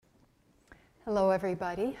Hello,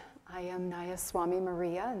 everybody. I am Nayaswami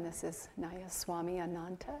Maria, and this is Nayaswami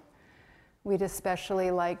Ananta. We'd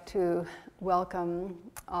especially like to welcome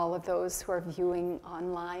all of those who are viewing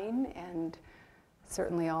online, and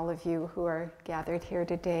certainly all of you who are gathered here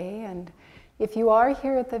today. And if you are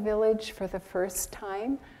here at the village for the first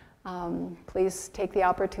time, please take the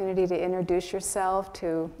opportunity to introduce yourself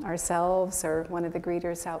to ourselves or one of the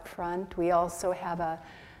greeters out front. We also have a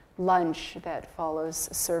lunch that follows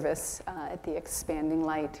service at the Expanding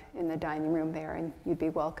Light in the dining room there, and you'd be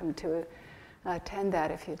welcome to attend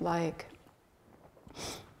that if you'd like.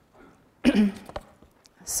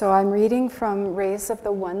 So I'm reading from Rays of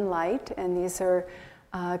the One Light, and these are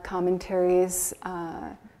commentaries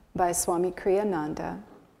by Swami Kriyananda.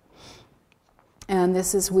 And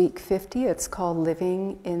this is week 50. It's called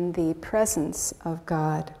Living in the Presence of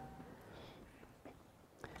God.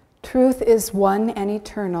 Truth is one and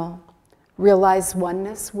eternal. Realize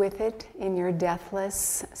oneness with it in your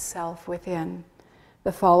deathless self within.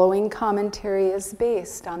 The following commentary is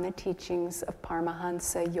based on the teachings of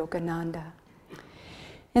Paramahansa Yogananda.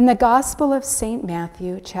 In the Gospel of St.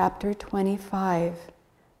 Matthew, chapter 25,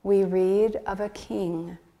 we read of a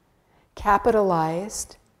king,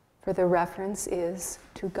 capitalized, for the reference is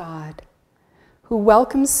to God, who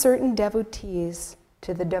welcomes certain devotees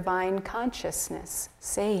to the divine consciousness,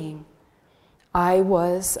 saying, I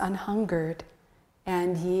was an-hungered,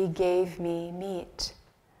 and ye gave me meat.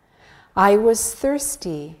 I was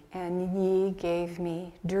thirsty, and ye gave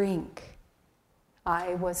me drink.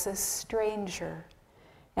 I was a stranger,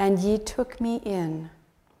 and ye took me in.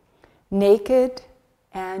 Naked,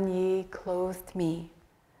 and ye clothed me.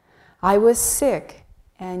 I was sick,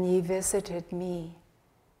 and ye visited me.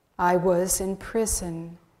 I was in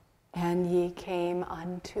prison, and ye came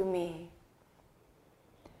unto me.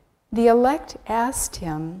 The elect asked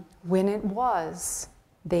him when it was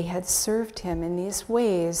they had served him in these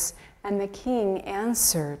ways, and the king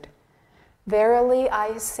answered, Verily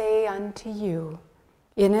I say unto you,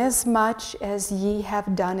 inasmuch as ye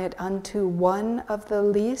have done it unto one of the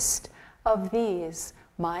least of these,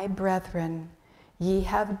 my brethren, ye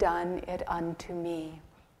have done it unto me.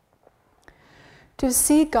 To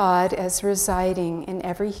see God as residing in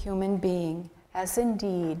every human being, as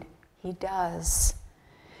indeed he does,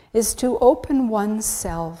 is to open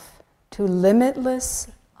oneself to limitless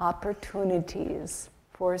opportunities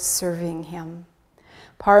for serving him.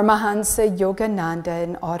 Paramahansa Yogananda,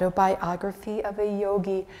 in Autobiography of a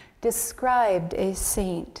Yogi, described a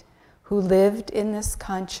saint who lived in this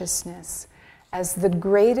consciousness as the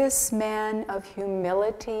greatest man of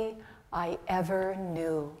humility I ever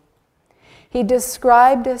knew. He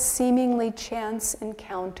described a seemingly chance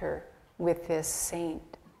encounter with this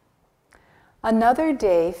saint. Another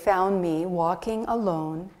day found me walking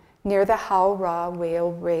alone near the Howrah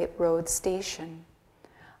Railroad station.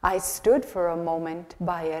 I stood for a moment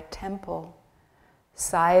by a temple,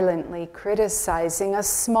 silently criticizing a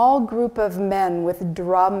small group of men with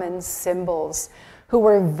drum and cymbals who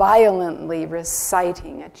were violently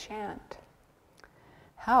reciting a chant.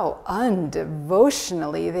 How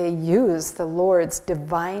undevotionally they used the Lord's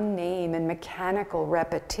divine name in mechanical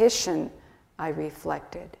repetition, I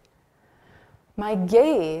reflected. My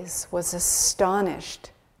gaze was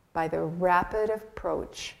astonished by the rapid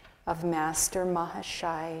approach of Master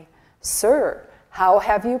Mahashai. Sir, how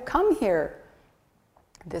have you come here?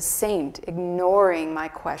 The saint, ignoring my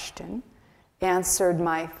question, answered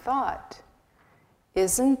my thought.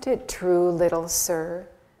 Isn't it true, little sir,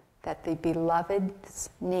 that the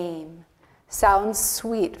beloved's name sounds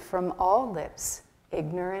sweet from all lips,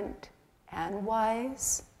 ignorant and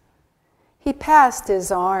wise? He passed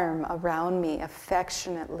his arm around me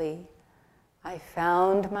affectionately. I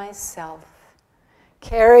found myself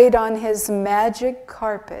carried on his magic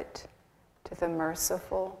carpet to the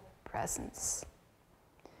merciful presence.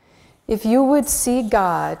 If you would see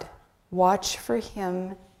God, watch for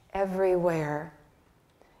him everywhere.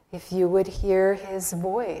 If you would hear his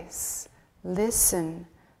voice, listen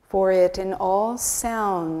for it in all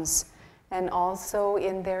sounds and also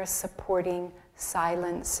in their supporting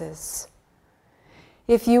silences.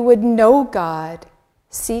 If you would know God,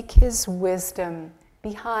 seek his wisdom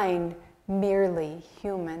behind merely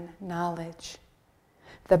human knowledge.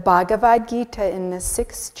 The Bhagavad Gita in the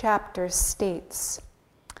 6th chapter states,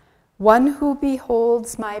 One who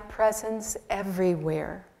beholds my presence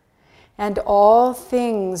everywhere, and all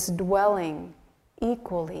things dwelling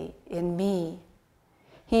equally in me.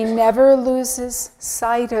 He never loses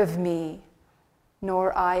sight of me,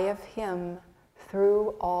 nor I of him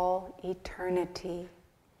through all eternity.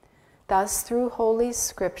 Thus, through Holy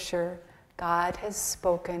Scripture, God has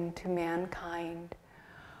spoken to mankind.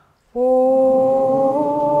 Oh.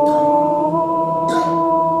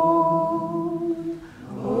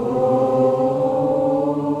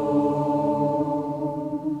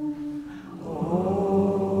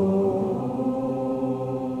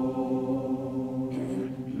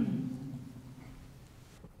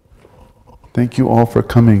 Thank you all for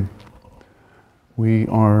coming. We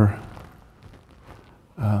are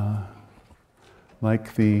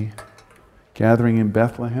like the gathering in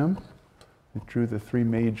Bethlehem that drew the three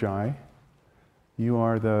magi. You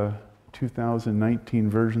are the 2019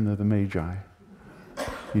 version of the magi.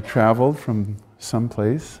 You traveled from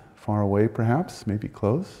someplace far away, perhaps, maybe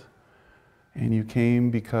close, and you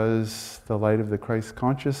came because the light of the Christ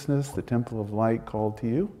consciousness, the temple of light, called to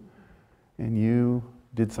you, and you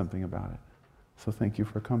did something about it. So thank you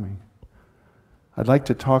for coming. I'd like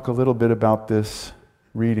to talk a little bit about this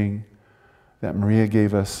reading that Maria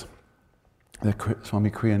gave us, that Swami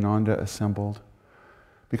Kriyananda assembled,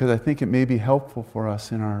 because I think it may be helpful for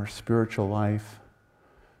us in our spiritual life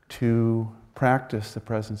to practice the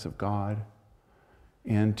presence of God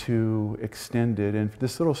and to extend it. And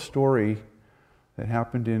this little story that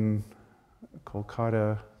happened in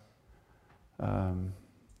Kolkata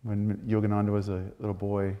when Yogananda was a little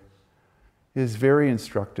boy is very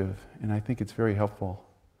instructive, and I think it's very helpful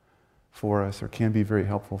for us, or can be very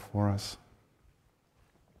helpful for us.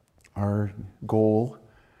 Our goal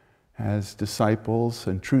as disciples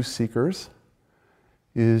and truth seekers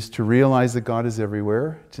is to realize that God is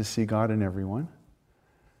everywhere, to see God in everyone.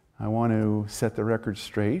 I want to set the record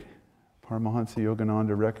straight. Paramahansa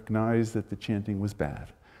Yogananda recognized that the chanting was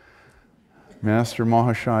bad. Master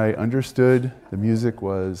Mahashai understood the music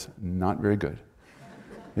was not very good.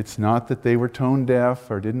 It's not that they were tone deaf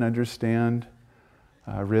or didn't understand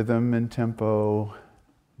rhythm and tempo,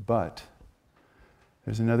 but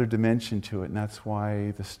there's another dimension to it, and that's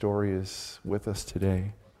why the story is with us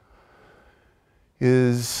today.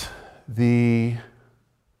 Is the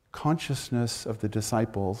consciousness of the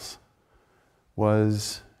disciples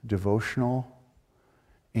was devotional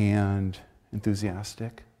and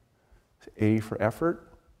enthusiastic. A for effort,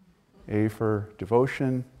 A for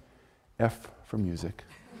devotion, F for music.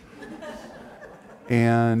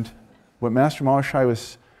 And what Master Mahashai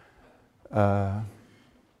was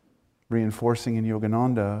reinforcing in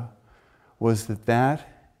Yogananda was that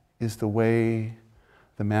that is the way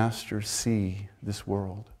the masters see this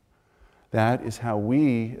world. That is how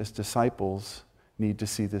we as disciples need to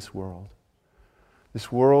see this world. This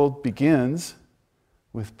world begins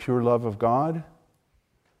with pure love of God,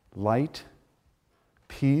 light,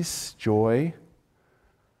 peace, joy,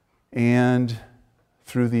 and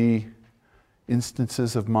through the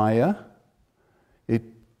instances of Maya,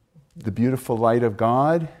 the beautiful light of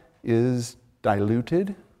God is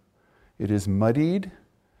diluted, it is muddied,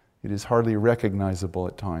 it is hardly recognizable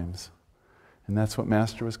at times. And that's what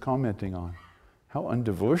Master was commenting on. How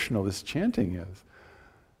undevotional this chanting is.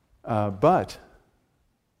 But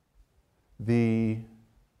the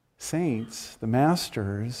saints, the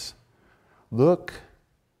masters, look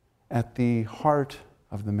at the heart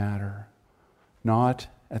of the matter, not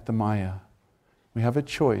at the Maya. We have a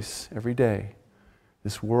choice every day.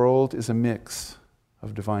 This world is a mix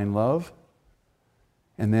of divine love,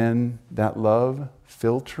 and then that love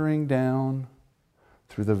filtering down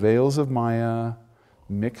through the veils of Maya,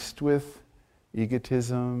 mixed with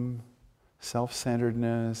egotism,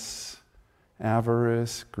 self-centeredness,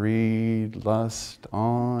 avarice, greed, lust,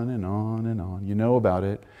 on and on and on. You know about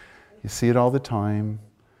it. You see it all the time.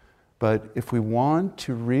 But if we want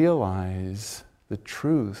to realize the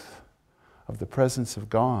truth of the presence of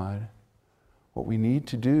God, what we need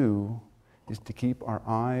to do is to keep our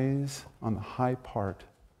eyes on the high part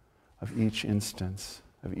of each instance,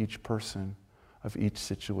 of each person, of each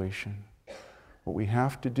situation. What we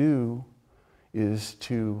have to do is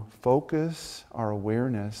to focus our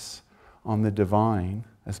awareness on the divine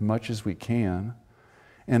as much as we can,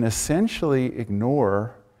 and essentially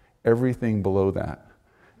ignore everything below that.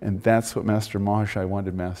 And that's what Master Mahashai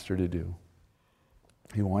wanted Master to do.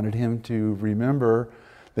 He wanted him to remember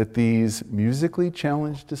that these musically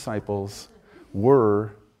challenged disciples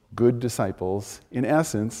were good disciples in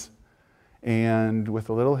essence, and with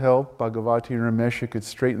a little help, Bhagavati and Ramesha could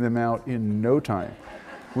straighten them out in no time.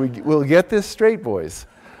 We'll get this straight, boys.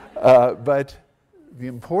 But the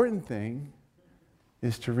important thing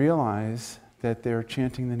is to realize that they're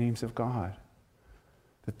chanting the names of God.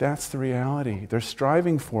 That's the reality. They're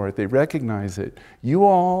striving for it. They recognize it. You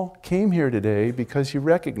all came here today because you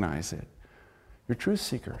recognize it. You're truth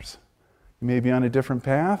seekers. You may be on a different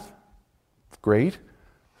path. Great.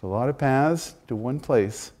 There's a lot of paths to one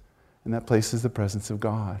place, and that place is the presence of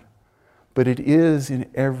God. But it is in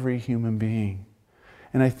every human being.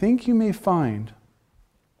 And I think you may find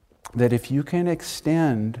that if you can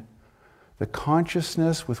extend the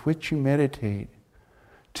consciousness with which you meditate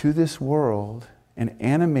to this world and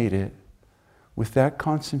animate it with that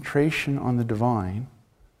concentration on the divine,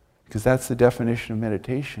 because that's the definition of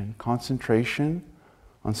meditation, concentration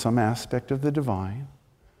on some aspect of the divine,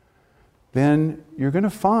 then you're going to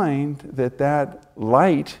find that that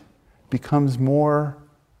light becomes more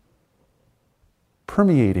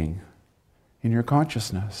permeating in your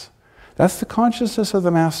consciousness. That's the consciousness of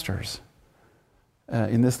the masters.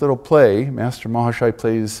 In this little play, Master Mahashai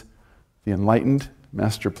plays the enlightened,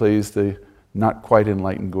 Master plays the not quite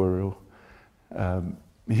enlightened guru.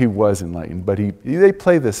 He was enlightened, but they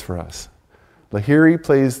play this for us. Lahiri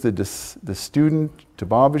plays the student to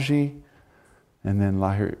Babaji, and then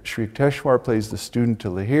Sri Yukteswar plays the student to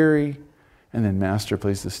Lahiri, and then Master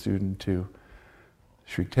plays the student to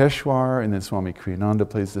Sri Yukteswar, and then Swami Kriyananda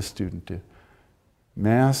plays the student to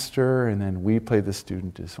Master, and then we play the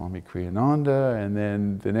student to Swami Kriyananda, and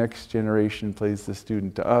then the next generation plays the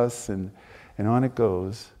student to us, and on it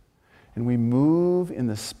goes. And we move in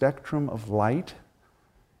the spectrum of light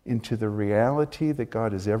into the reality that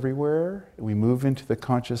God is everywhere. We move into the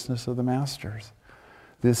consciousness of the masters.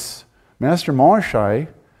 This Master Mahashai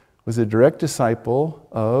was a direct disciple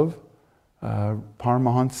of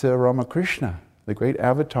Paramahansa Ramakrishna, the great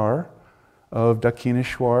avatar of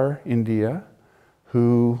Dakshineshwar, India,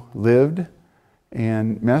 who lived,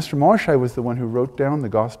 and Master Mahashai was the one who wrote down the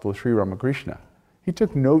Gospel of Sri Ramakrishna. He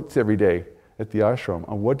took notes every day at the ashram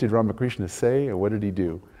on what did Ramakrishna say and what did he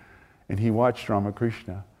do. And he watched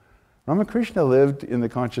Ramakrishna. Ramakrishna lived in the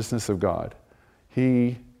consciousness of God.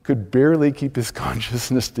 He could barely keep his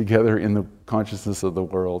consciousness together in the consciousness of the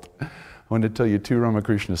world. I want to tell you 2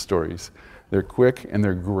 Ramakrishna stories. They're quick and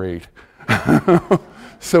they're great.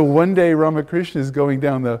 So one day Ramakrishna is going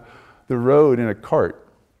down the road in a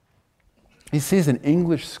cart. He sees an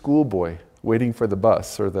English schoolboy waiting for the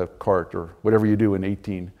bus or the cart or whatever you do in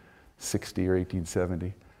 1860 or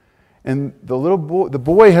 1870. And the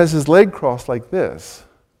boy has his leg crossed like this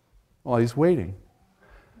while he's waiting.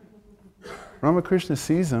 Ramakrishna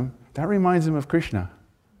sees him. That reminds him of Krishna.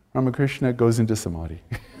 Ramakrishna goes into samadhi.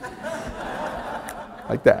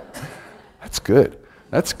 Like that. That's good.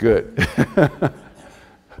 That's good.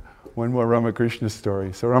 One more Ramakrishna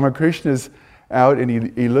story. So Ramakrishna's out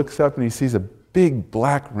and he looks up and he sees a big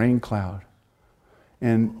black rain cloud.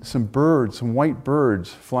 And some birds, some white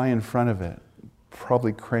birds fly in front of it.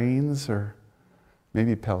 Probably cranes or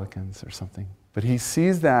maybe pelicans or something. But he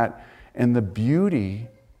sees that and the beauty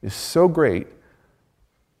is so great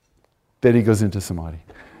that he goes into samadhi.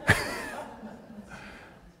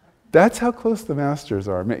 That's how close the masters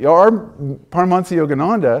are. Our Paramahansa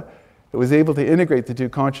Yogananda was able to integrate the 2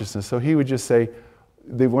 consciousness. So he would just say,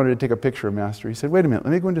 they wanted to take a picture of Master. He said, wait a minute,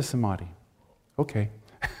 let me go into samadhi. Okay.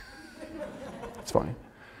 It's fine.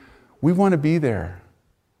 We want to be there.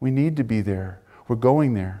 We need to be there. We're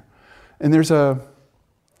going there. And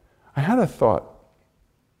I had a thought.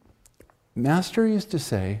 Master used to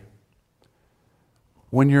say,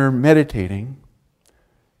 when you're meditating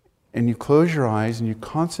and you close your eyes and you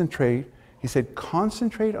concentrate, he said,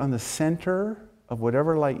 concentrate on the center of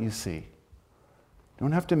whatever light you see. You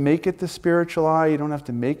don't have to make it the spiritual eye. You don't have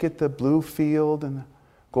to make it the blue field and the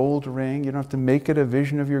gold ring. You don't have to make it a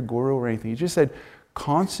vision of your guru or anything. He just said,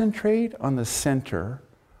 concentrate on the center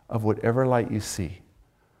of whatever light you see.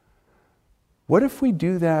 What if we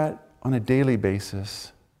do that on a daily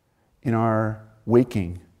basis in our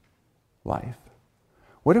waking life?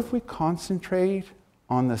 What if we concentrate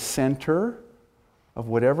on the center of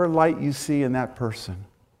whatever light you see in that person,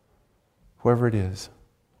 whoever it is,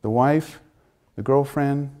 the wife, the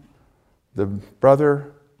girlfriend, the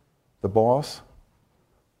brother, the boss,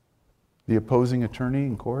 the opposing attorney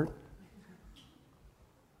in court,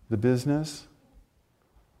 the business,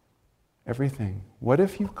 everything. What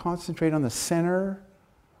if you concentrate on the center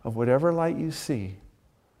of whatever light you see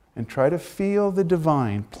and try to feel the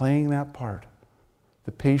divine playing that part?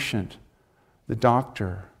 The patient, the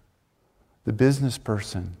doctor, the business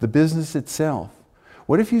person, the business itself.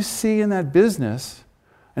 What if you see in that business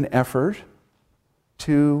an effort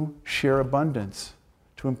to share abundance,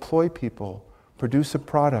 to employ people, produce a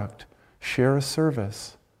product, share a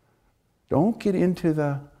service? Don't get into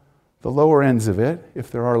the lower ends of it, if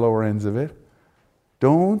there are lower ends of it.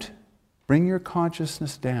 Don't bring your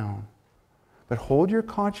consciousness down, but hold your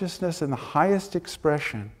consciousness in the highest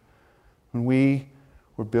expression. When we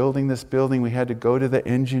were building this building, we had to go to the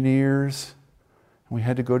engineers, and we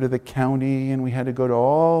had to go to the county, and we had to go to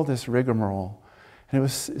all this rigmarole. And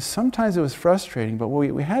sometimes it was frustrating, but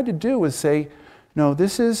what we had to do was say, no,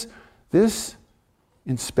 this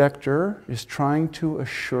inspector is trying to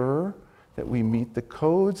assure that we meet the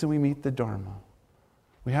codes and we meet the Dharma.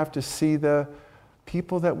 We have to see the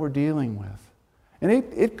people that we're dealing with. And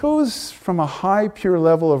it goes from a high, pure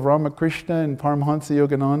level of Ramakrishna and Paramahansa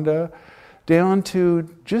Yogananda down to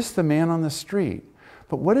just the man on the street.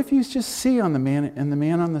 But what if you just see on the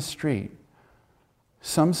man on the street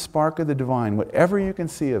some spark of the divine, whatever you can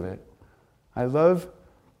see of it? I love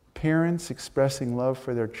parents expressing love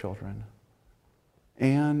for their children.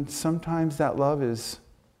 And sometimes that love is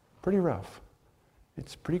pretty rough.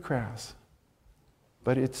 It's pretty crass.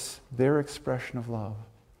 But it's their expression of love.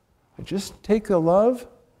 Just take the love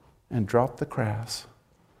and drop the crass.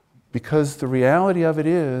 Because the reality of it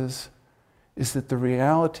is that the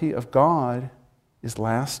reality of God is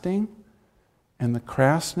lasting, and the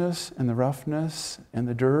crassness and the roughness and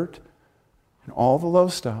the dirt and all the low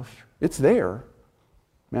stuff, it's there.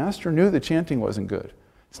 Master knew the chanting wasn't good.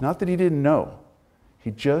 It's not that he didn't know. He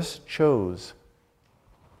just chose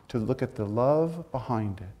to look at the love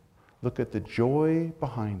behind it, look at the joy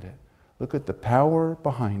behind it, look at the power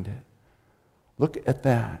behind it. Look at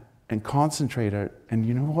that and concentrate on it. And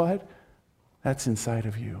you know what? That's inside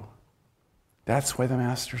of you. That's why the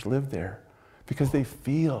masters live there, because they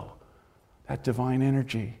feel that divine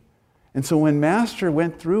energy. And so when Master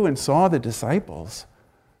went through and saw the disciples,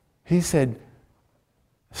 he said,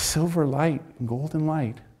 silver light and golden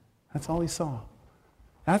light. That's all he saw.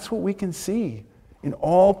 That's what we can see in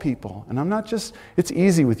all people. And I'm not just, it's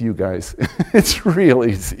easy with you guys. It's real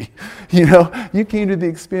easy. You know, you came to the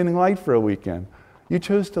Expanding Light for a weekend. You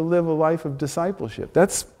chose to live a life of discipleship.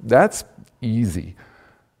 That's easy.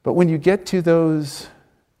 But when you get to those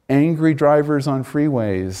angry drivers on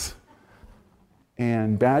freeways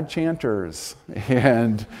and bad chanters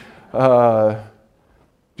and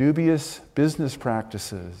dubious business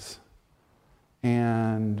practices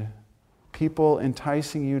and people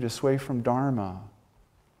enticing you to sway from Dharma,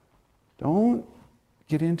 don't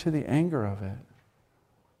get into the anger of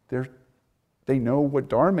it. They know what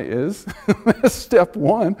Dharma is. That's step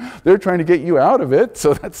one. They're trying to get you out of it,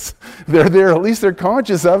 so they're there. At least they're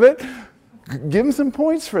conscious of it. Give them some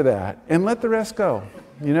points for that, and let the rest go.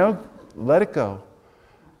 You know, let it go.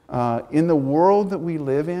 In the world that we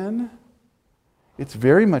live in, it's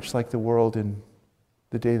very much like the world in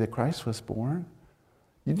the day that Christ was born.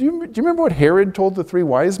 Do you remember what Herod told the 3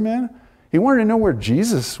 wise men? He wanted to know where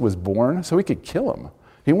Jesus was born so he could kill him.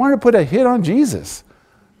 He wanted to put a hit on Jesus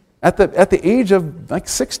at the age of like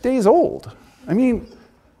 6 days old. I mean,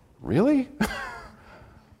 really?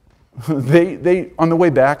 They on the way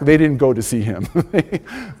back, they didn't go to see him.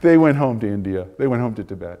 They went home to India. They went home to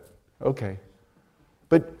Tibet. Okay.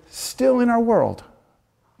 But still in our world,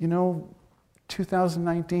 you know,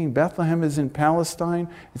 2019, Bethlehem is in Palestine.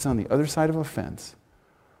 It's on the other side of a fence.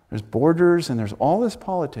 There's borders and there's all this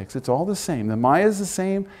politics. It's all the same. The Maya is the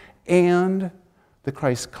same, and the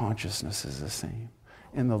Christ consciousness is the same,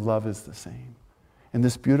 and the love is the same. And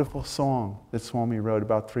this beautiful song that Swami wrote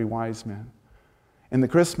about 3 wise men, and the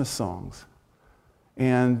Christmas songs,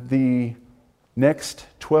 and the next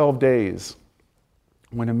 12 days,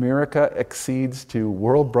 when America accedes to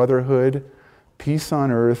world brotherhood, peace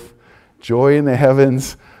on earth, joy in the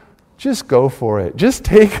heavens, just go for it. Just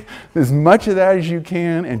take as much of that as you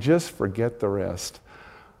can and just forget the rest.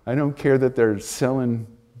 I don't care that they're selling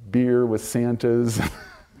beer with Santas.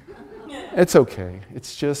 It's okay.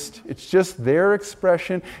 It's just their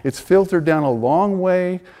expression. It's filtered down a long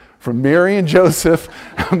way from Mary and Joseph.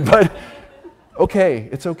 But okay,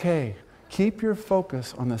 it's okay. Keep your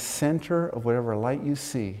focus on the center of whatever light you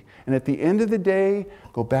see. And at the end of the day,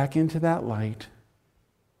 go back into that light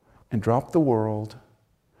and drop the world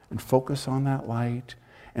and focus on that light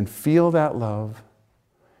and feel that love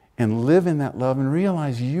and live in that love and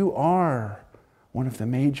realize you are one of the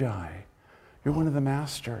magi. You're one of the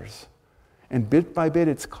masters. And bit by bit,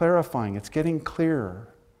 it's clarifying. It's getting clearer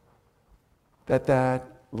that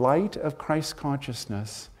light of Christ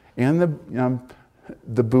consciousness and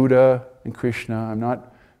the Buddha and Krishna, I'm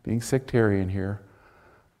not being sectarian here,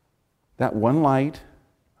 that one light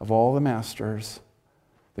of all the masters,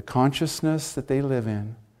 the consciousness that they live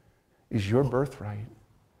in, is your birthright.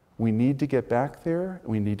 We need to get back there.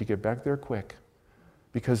 We need to get back there quick,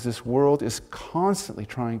 because this world is constantly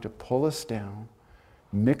trying to pull us down,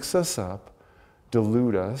 mix us up,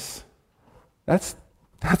 dilute us. That's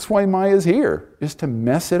why Maya's here, is to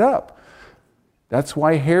mess it up. That's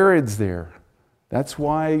why Herod's there. That's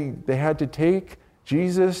why they had to take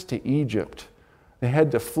Jesus to Egypt. They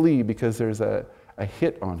had to flee because there's a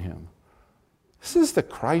hit on him. This is the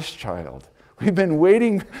Christ child. We've been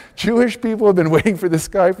waiting, Jewish people have been waiting for this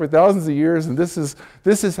guy for thousands of years, and this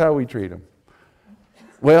is how we treat him.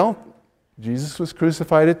 Well, Jesus was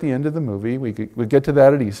crucified at the end of the movie. We get to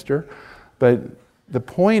that at Easter. But the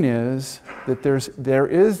point is that there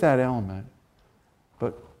is that element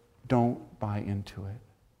don't buy into it.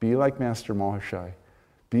 Be like Master Mahashaya.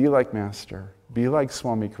 Be like Master. Be like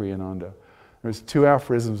Swami Kriyananda. There's 2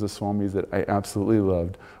 aphorisms of Swami's that I absolutely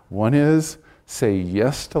loved. One is, say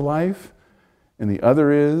yes to life, and the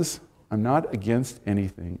other is, I'm not against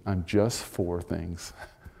anything, I'm just for things.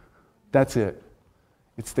 That's it.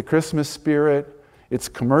 It's the Christmas spirit, it's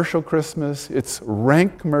commercial Christmas, it's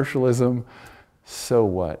rank commercialism. So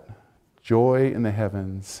what? Joy in the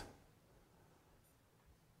heavens.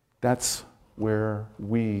 That's where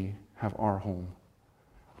we have our home.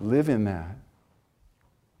 Live in that.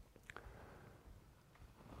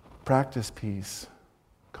 Practice peace.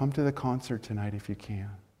 Come to the concert tonight if you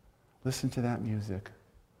can. Listen to that music.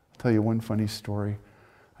 I'll tell you one funny story.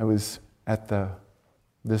 This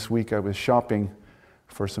week I was shopping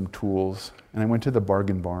for some tools, and I went to the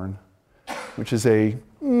Bargain Barn, which is a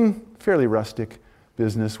fairly rustic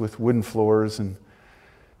business with wooden floors and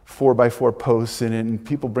 4x4 posts in it, and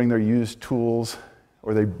people bring their used tools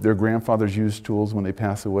or their grandfather's used tools when they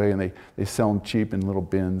pass away, and they sell them cheap in little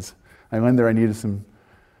bins. I went there, I needed some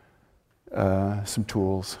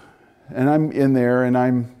tools. And I'm in there and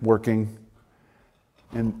I'm working,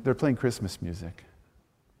 and they're playing Christmas music.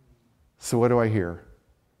 So what do I hear?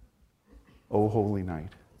 O holy night.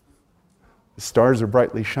 The stars are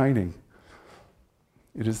brightly shining.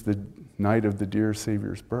 It is the night of the dear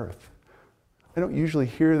Savior's birth. I don't usually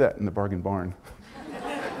hear that in the Bargain Barn.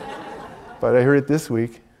 But I heard it this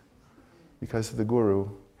week because of the Guru.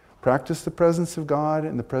 Practice the presence of God,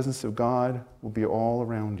 and the presence of God will be all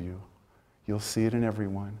around you. You'll see it in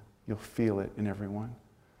everyone. You'll feel it in everyone.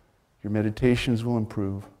 Your meditations will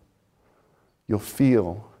improve. You'll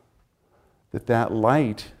feel that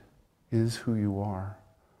light is who you are.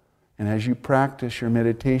 And as you practice your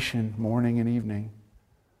meditation morning and evening,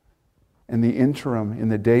 in the interim, in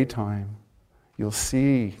the daytime, you'll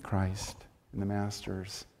see Christ and the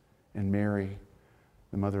Masters and Mary,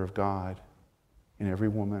 the Mother of God, in every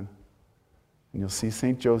woman. And you'll see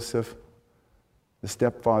St. Joseph, the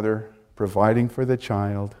stepfather, providing for the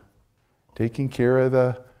child, taking care of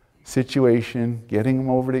the situation, getting him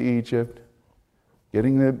over to Egypt,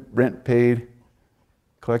 getting the rent paid,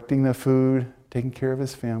 collecting the food, taking care of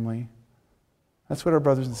his family. That's what our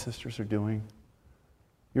brothers and sisters are doing.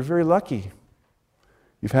 You're very lucky.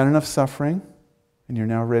 You've had enough suffering, and you're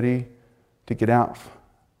now ready to get out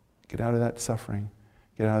of that suffering,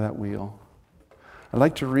 get out of that wheel. I'd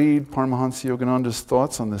like to read Paramahansa Yogananda's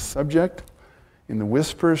thoughts on this subject. In the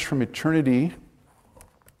Whispers from Eternity,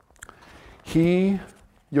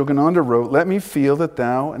 Yogananda wrote, "Let me feel that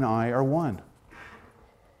thou and I are one.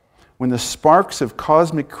 When the sparks of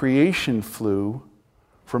cosmic creation flew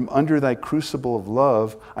from under thy crucible of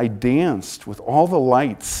love, I danced with all the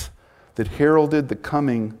lights that heralded the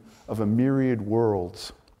coming of a myriad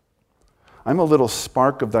worlds. I'm a little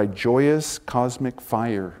spark of thy joyous cosmic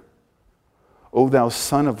fire. O thou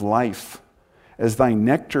Son of Life, as thy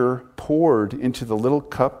nectar poured into the little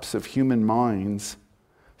cups of human minds,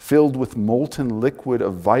 filled with molten liquid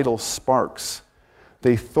of vital sparks,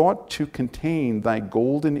 they thought to contain thy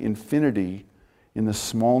golden infinity in the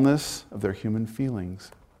smallness of their human feelings.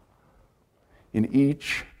 In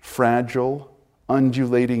each fragile,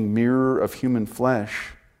 undulating mirror of human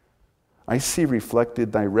flesh, I see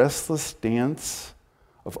reflected thy restless dance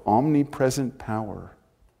of omnipresent power.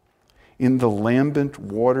 In the lambent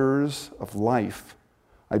waters of life,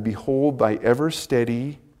 I behold thy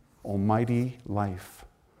ever-steady, almighty life.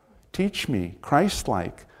 Teach me,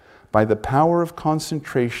 Christ-like, by the power of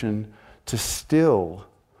concentration, to still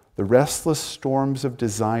the restless storms of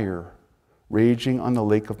desire raging on the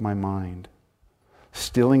lake of my mind.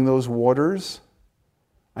 Stilling those waters,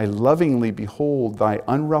 I lovingly behold thy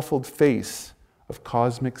unruffled face of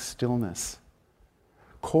cosmic stillness.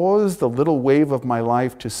 Cause the little wave of my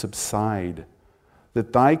life to subside,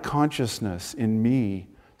 that thy consciousness in me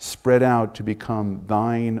spread out to become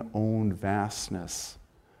thine own vastness.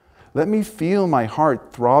 Let me feel my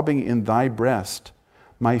heart throbbing in thy breast,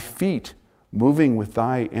 my feet moving with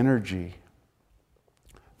thy energy,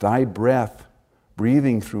 thy breath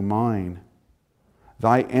breathing through mine,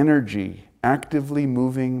 thy energy actively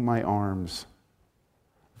moving my arms,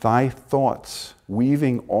 thy thoughts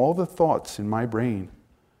weaving all the thoughts in my brain.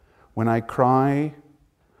 When I cry,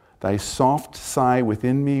 thy soft sigh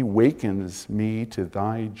within me wakens me to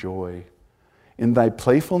thy joy. In thy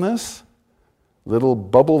playfulness, little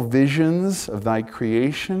bubble visions of thy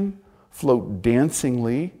creation float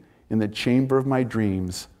dancingly in the chamber of my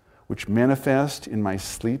dreams, which manifest in my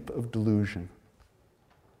sleep of delusion.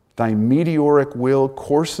 Thy meteoric will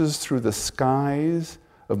courses through the skies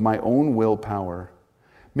of my own willpower.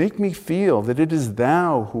 Make me feel that it is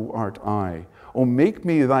thou who art I, Oh, make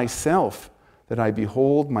me thyself, that I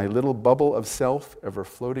behold my little bubble of self ever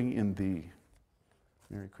floating in thee.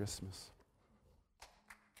 Merry Christmas.